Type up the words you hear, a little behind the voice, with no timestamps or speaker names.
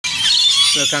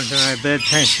Welcome to my bird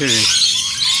sanctuary.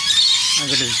 I'm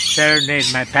going to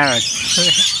serenade my parrots.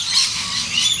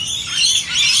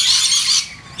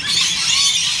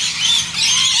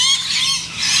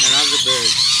 I love the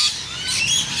birds.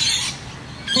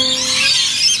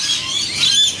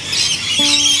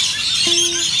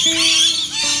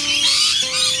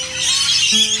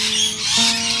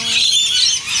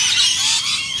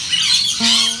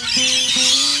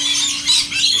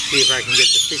 Let's see if I can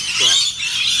get the fish trap.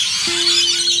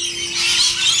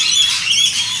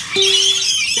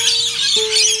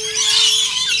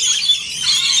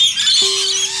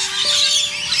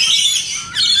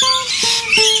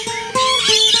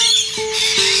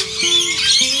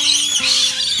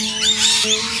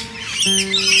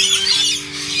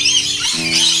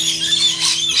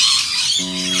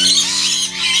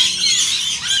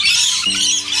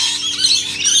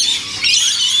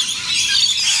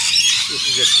 This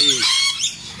is a piece.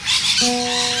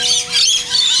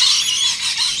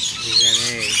 This is an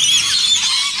egg.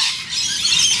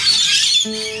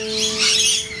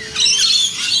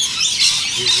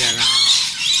 This is an owl.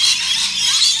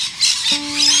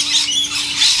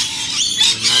 This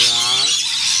is another owl.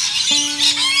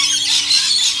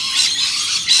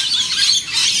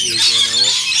 This is an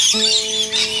owl.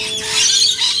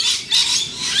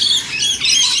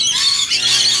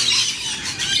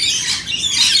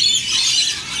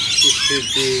 This should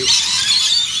be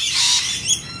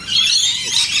a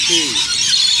tree.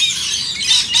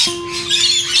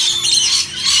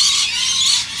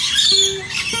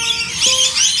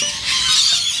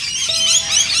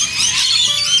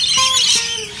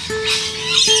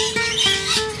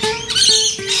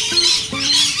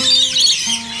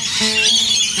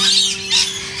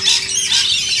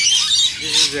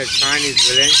 This is a Chinese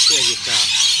Valencia guitar.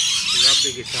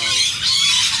 Lovely guitar.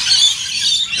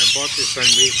 I bought this one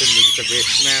recently because they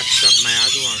smashed up my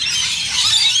other one.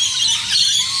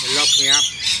 They locked me up.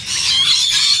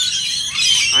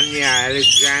 Anya,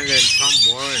 Alexander and Tom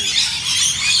Warren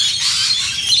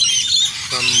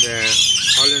from the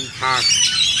Holland Park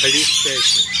police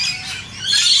station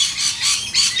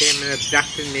came and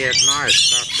abducted me at night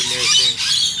after making,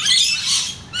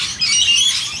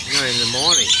 in the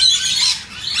morning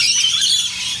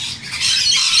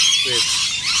with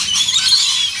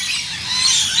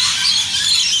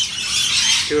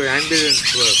two ambulance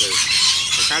workers.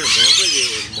 I can't remember if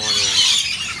it was morning or not.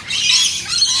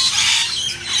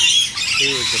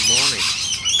 It was the morning.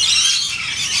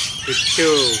 With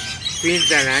two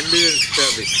Queensland ambulance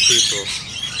service people.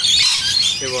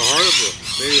 They were horrible,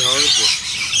 very horrible.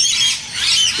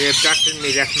 They abducted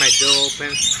me, left my door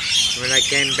open. And when I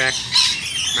came back,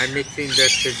 my mixing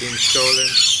desk had been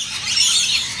stolen.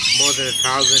 More than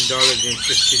 $1,000 in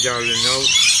 $50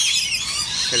 notes.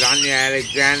 That Anya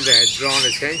Alexander had drawn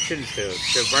attention to.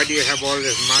 So why do you have all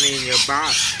this money in your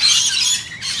bath?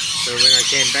 So when I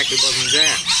came back, it wasn't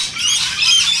there.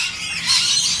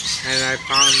 And I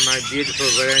found my beautiful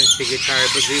Valencia guitar.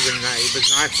 It was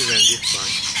nicer than this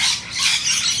one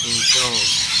in tone.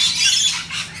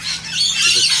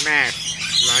 It was smashed,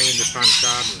 lying in the front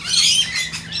garden.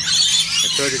 I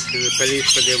told it to the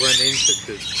police, but they weren't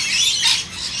interested.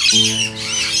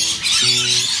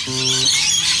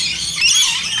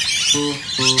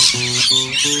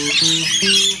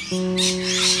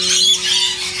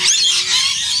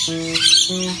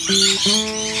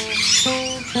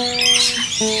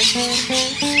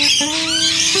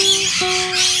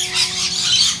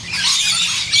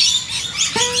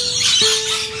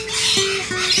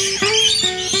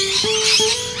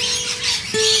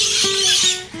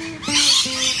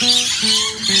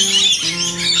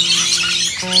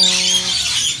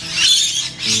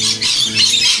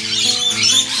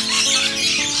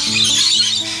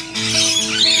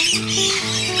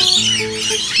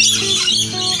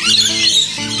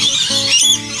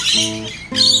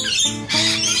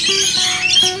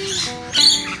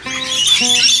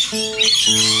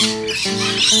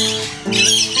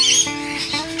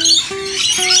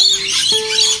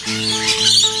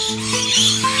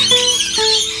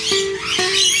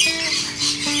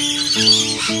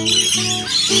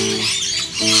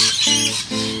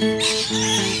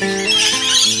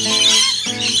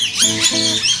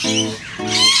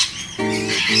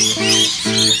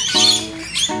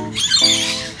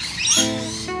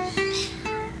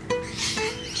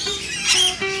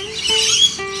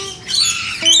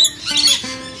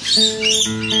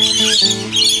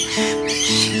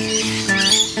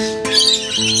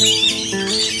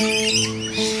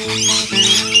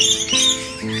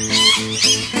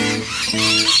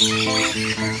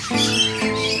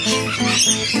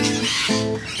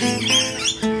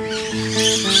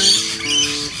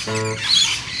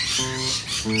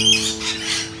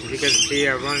 As you can see,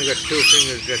 I've only got 2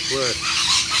 fingers that work.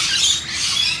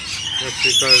 That's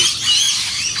because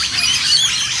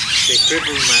they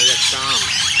crippled my left arm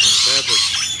on purpose.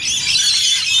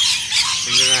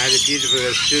 And then I had a beautiful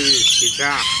Australian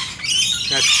guitar,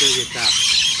 classical guitar.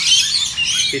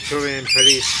 Victorian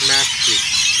police smashed it.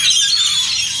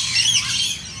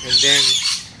 And then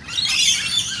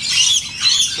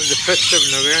on the 1st of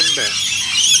November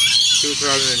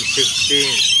 2015,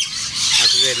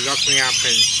 after they locked me up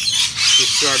and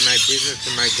destroyed my business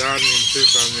and my garden in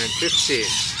 2015,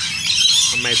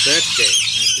 on my birthday,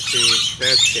 my 15th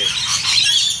birthday.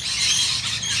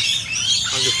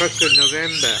 On the 1st of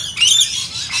November,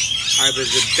 I was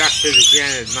abducted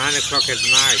again at 9 o'clock at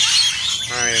night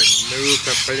by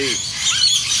Maruka police,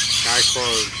 a guy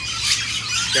called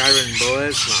Darren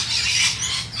Boesma.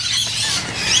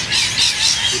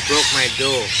 He broke my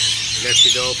door, left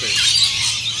it open,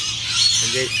 and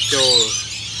they stole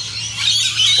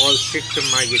all 6 of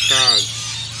my guitars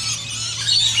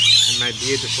and my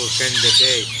beautiful Fender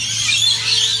bass.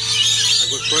 I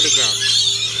could photograph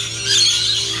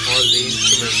all the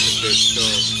instruments that they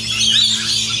stole.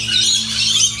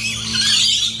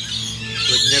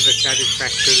 It was never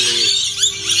satisfactorily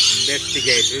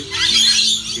investigated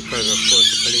because, of course,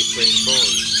 the police were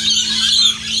involved.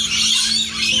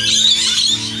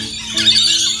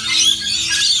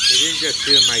 They didn't just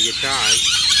steal my guitars,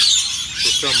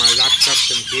 they stole my laptop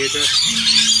computer,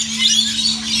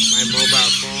 my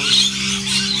mobile phone,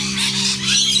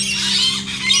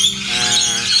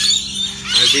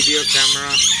 my video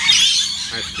camera,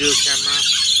 my still camera.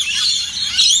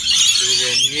 It was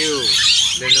a new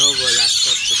Lenovo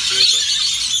laptop computer.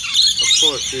 Of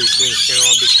course, these things can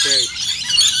all be traced.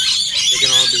 They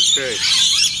can all be traced.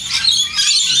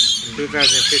 In 2015,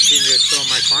 they stole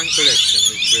my coin collection,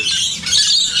 which was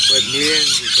worth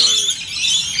millions of dollars.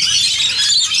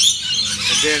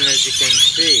 And then, as you can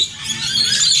see,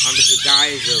 under the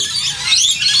guise of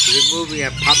removing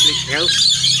a public health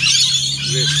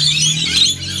risk,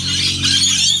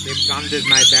 they plundered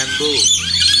my bamboo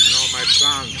and all my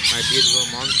plants, my beautiful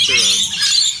monsteras.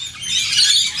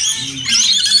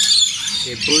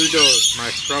 They bulldozed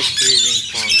my frog breeding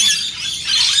ponds.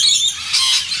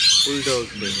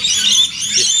 Bulldozed it.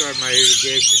 Destroyed my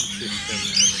irrigation system.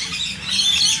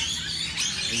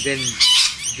 And then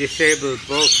disabled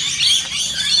both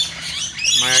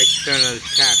my external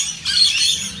taps,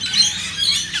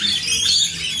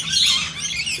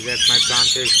 so that my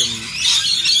plantation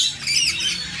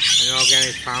and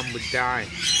organic farm would die. It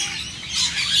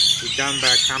was done by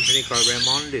a company called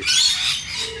Remondis.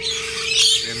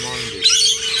 Remondis.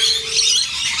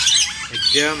 A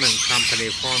German company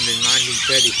formed in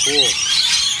 1934.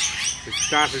 It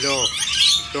started off,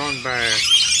 it's owned by a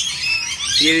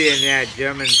billionaire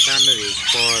German family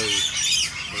called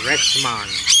Rechmann.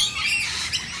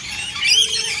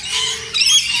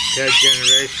 3rd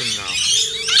generation now.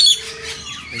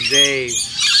 And they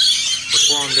were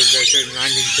formed, as I said, in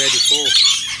 1934.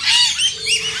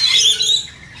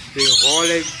 Doing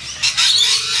haulage,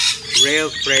 rail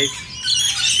freight,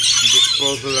 and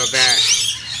disposal of ash.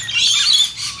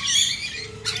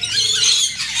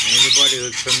 Anybody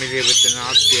who's familiar with the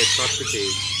Nazi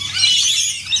atrocities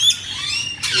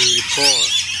will recall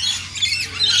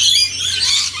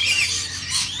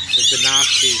that the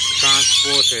Nazis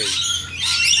transported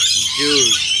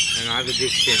Jews and other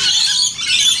victims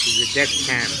to the death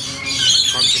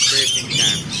camps, concentration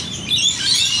camps,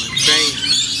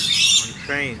 on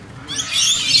trains,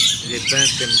 and they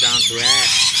burnt them down to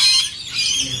ash.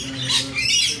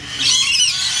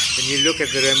 When you look at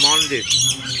the Remondis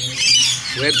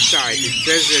website, it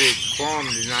says that it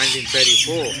formed in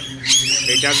 1934.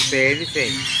 It doesn't say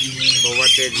anything about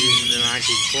what they did in the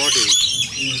 1940s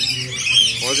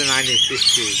or the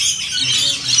 1950s,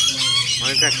 or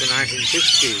in fact the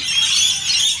 1960s.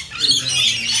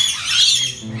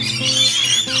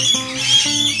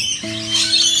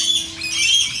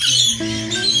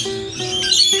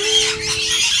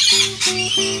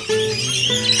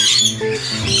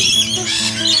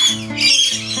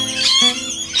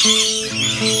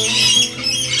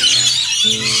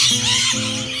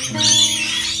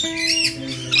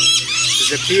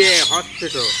 The PA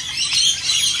hospital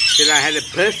said I had a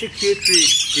persecutory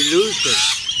delusion,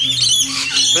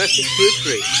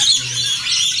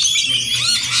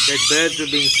 that birds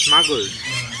were being smuggled.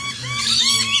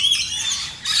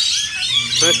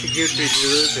 Persecutory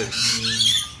delusion.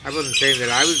 I wasn't saying that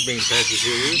I was being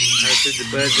persecuted. I said the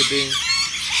birds are being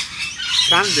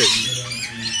plundered,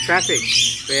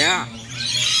 trafficked. They are.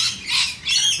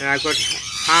 And I got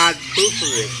hard proof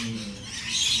of it.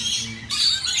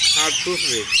 Hard proof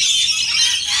of it.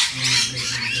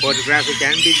 photographic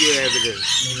and video evidence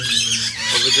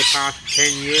over the past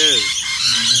 10 years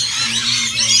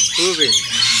proving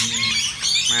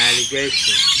my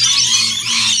allegation.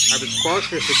 I was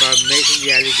cautious about making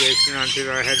the allegation until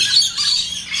I had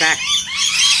facts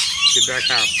to back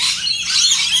up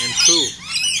and proof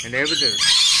and evidence.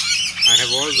 I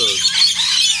have all those.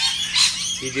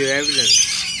 Video evidence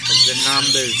of the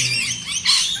numbers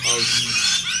of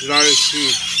lorry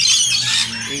thieves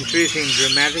increasing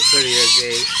dramatically as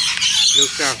they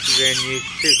looked after their new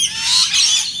chicks.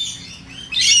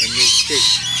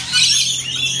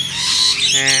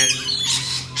 And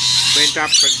went up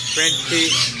from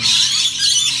 20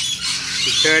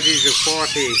 to 30 to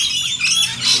 40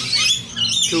 in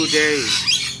 2 days,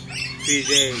 3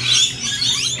 days,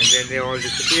 and then they all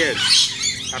disappeared.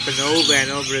 Happened over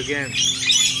and over again.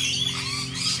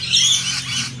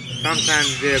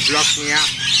 Sometimes they block me up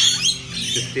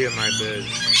to steal my birds.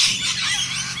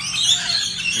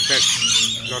 In fact,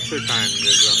 lots of times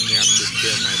they block me up to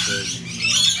steal my birds.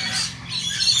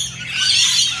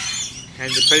 And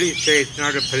the police say it's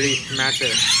not a police matter.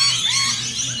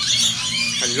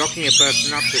 But locking a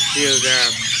person up to steal their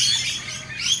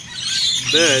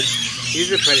birds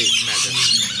is a police matter.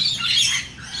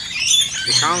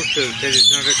 The council said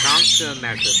it's not a council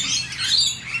matter.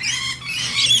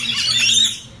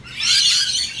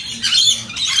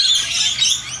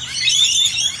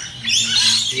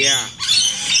 Yeah.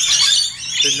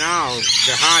 So now,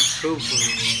 the hard proof of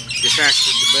the fact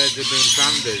that the birds have been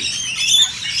plundered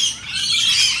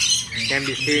can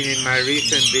be seen in my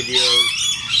recent videos,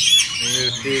 and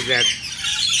you'll see that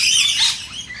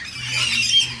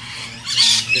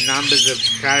the numbers of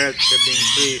parrots have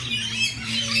increased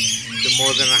to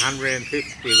more than 150,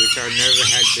 which I've never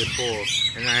had before,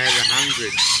 and I had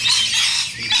 100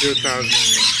 in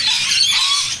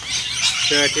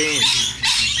 2013.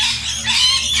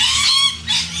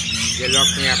 They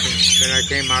locked me up when I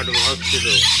came out of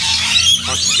hospital.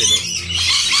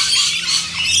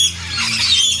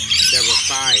 There were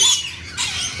five.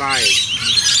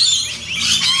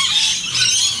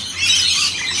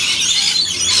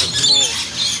 That's more.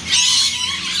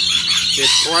 They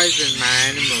poisoned my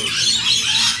animals,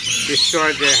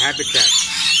 destroyed their habitat,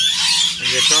 and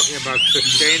they're talking about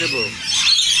sustainable.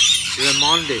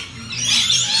 Remondis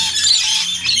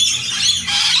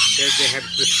said they have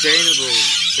sustainable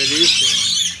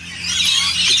solutions.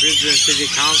 The Brisbane City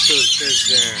Council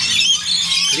says they're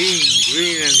clean,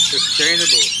 green and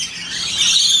sustainable.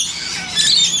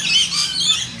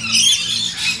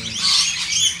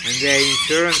 And their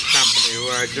insurance company, who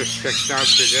I just checked out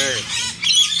today,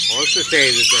 also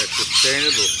say that they're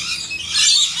sustainable.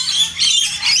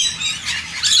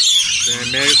 It's an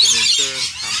American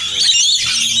insurance company.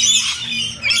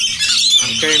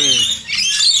 I'm claiming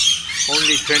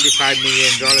only $25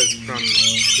 million from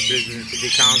the Brisbane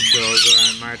City Council, although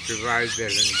I might revise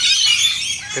that and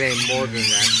claim more than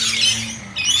that.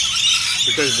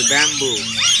 Because the bamboo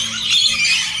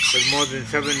was more than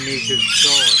 7 meters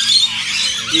tall.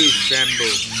 Huge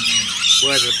bamboo,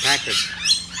 worth a packet.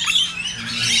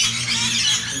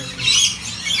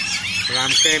 But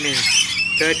I'm claiming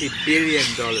 $30 billion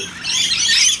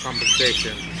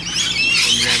compensation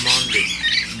from Remondis.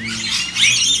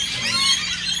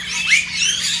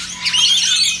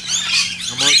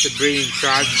 I'm also bringing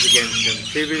charges against them.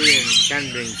 Civilians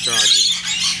can bring charges,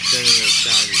 criminal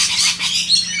charges.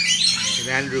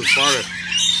 With Andrew Forrest,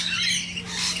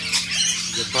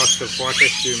 the boss of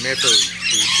Fortescue Metals,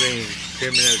 is bringing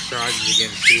criminal charges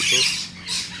against people.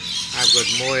 I've got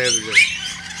more evidence of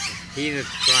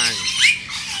heinous crimes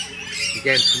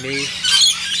against me,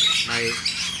 my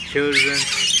children,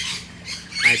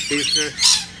 my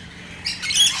business,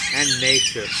 and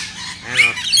nature, and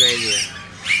Australia.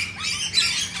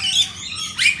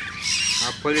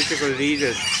 Our political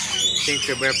leaders think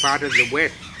that we're part of the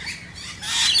West.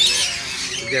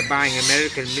 They're buying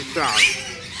American missiles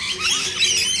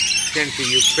sent to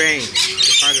Ukraine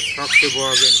to fight a proxy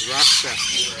war against Russia.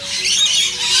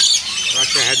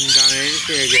 Russia hadn't done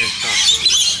anything against us.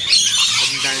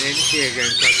 Hadn't done anything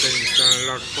against us, and it's done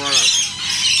a lot for us.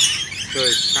 So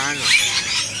is China.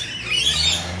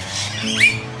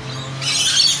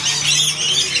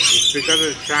 It's because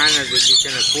of China that we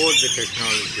can afford the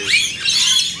technology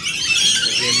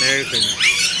that the Americans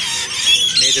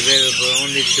made available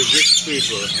only to rich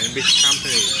people and rich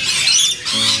companies.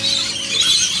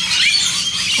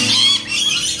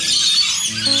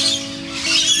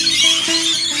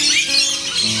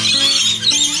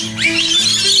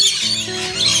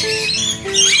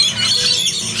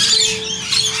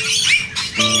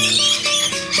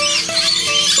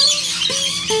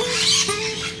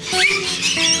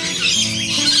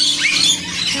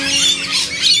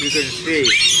 you can see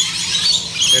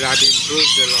that I've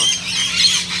improved a lot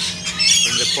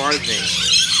from the poisoning.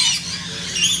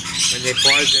 When they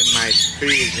poison my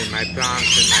trees and my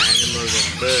plants and my animals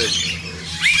and birds,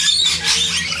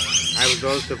 I was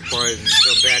also poisoned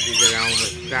so badly that I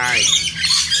almost died.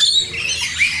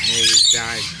 Nearly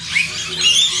died.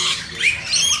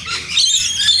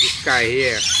 This guy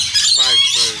here fights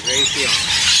for Raytheon.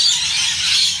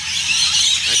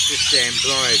 My sister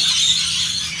employed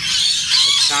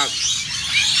a thug.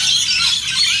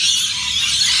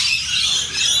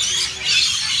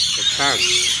 A thug.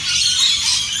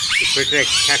 To protect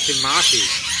Chakravarti,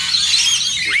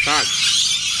 the thug,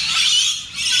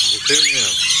 the criminal,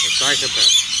 the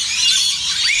psychopath.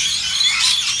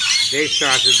 They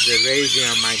started the raiding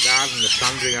on my garden, the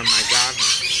plundering on my garden,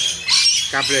 a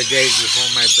couple of days before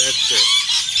my birthday,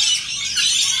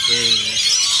 in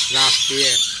last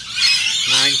year,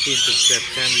 19th of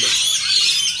September.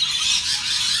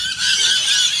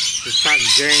 The thug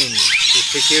James, the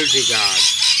security guard,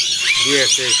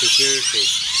 DSA security,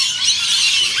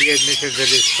 he admitted that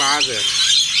his father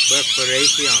worked for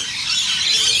Raytheon.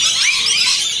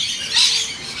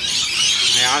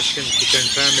 I asked him to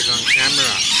confirm it on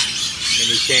camera when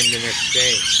he came the next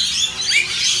day.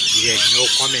 He had no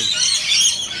comment.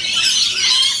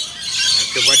 I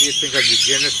said, what do you think of the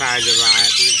genocide of our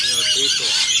Aboriginal people?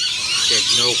 He said,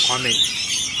 no comment.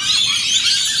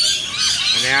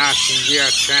 And I asked India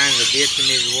Trang, a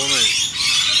Vietnamese woman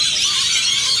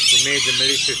who made the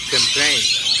malicious complaint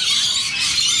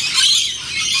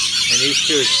and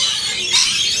issued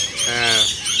a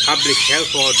public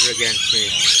health order against me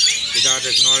without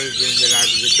acknowledging that I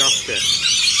was a doctor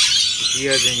with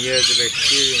years and years of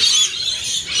experience.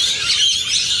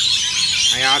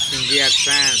 I asked India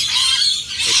Tran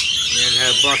and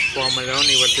her boss Paul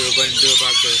Maloney what they were going to do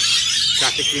about the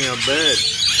trafficking of birds.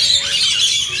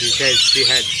 She said she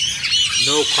had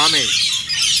no comment.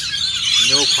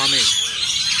 No comment.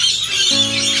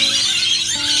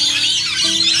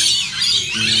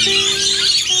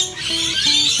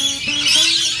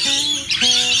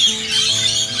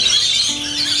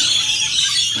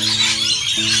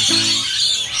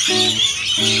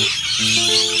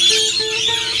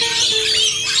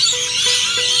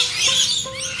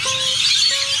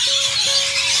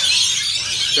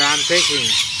 So I'm taking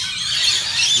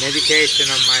medication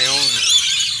of my own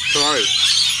choice,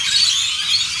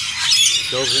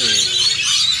 dopamine,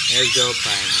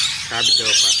 L-dopa and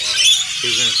carbidopa,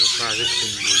 treatment for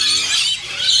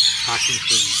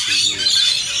Parkinson's disease.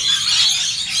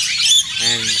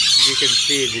 And you can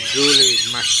see the jewelry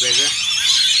is much better,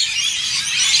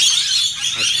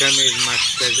 my tummy is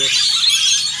much better,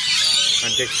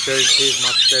 my dexterity is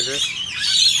much better.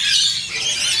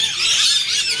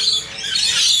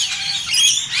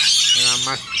 And I'm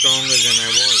much stronger than I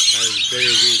was. I was very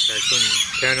weak. I couldn't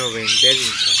turn over in bed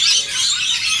in time.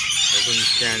 I couldn't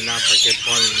stand up. I kept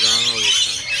falling down all the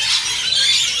time.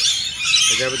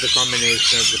 But that was the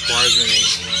combination of the poisoning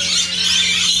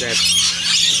that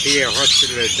the PA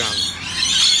hospital had done.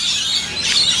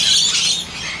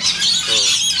 For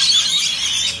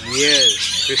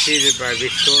years, preceded by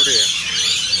Victorian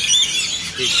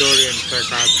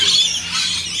psychiatrists,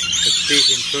 that speak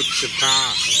in truth to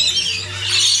power,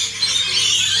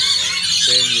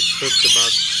 saying the truth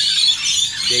about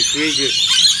the egregious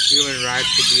human rights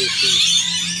abuses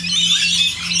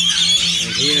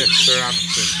and heinous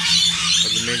corruption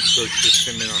of the mental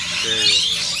system in Australia.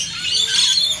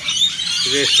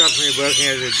 So they stopped me working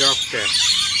as a doctor,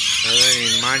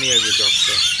 earning money as a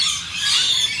doctor.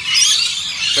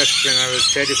 First when I was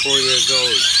 34 years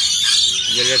old,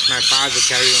 they let my father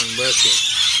carry on working.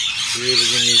 He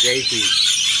was in his 80s.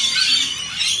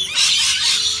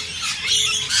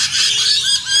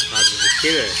 My father was a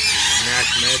killer, a mass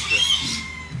murderer.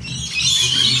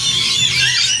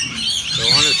 So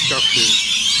honest doctors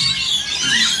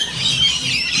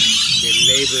get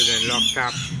labelled and locked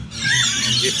up,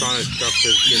 and dishonest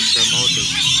doctors get promoted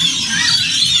in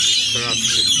this corrupt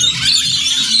system.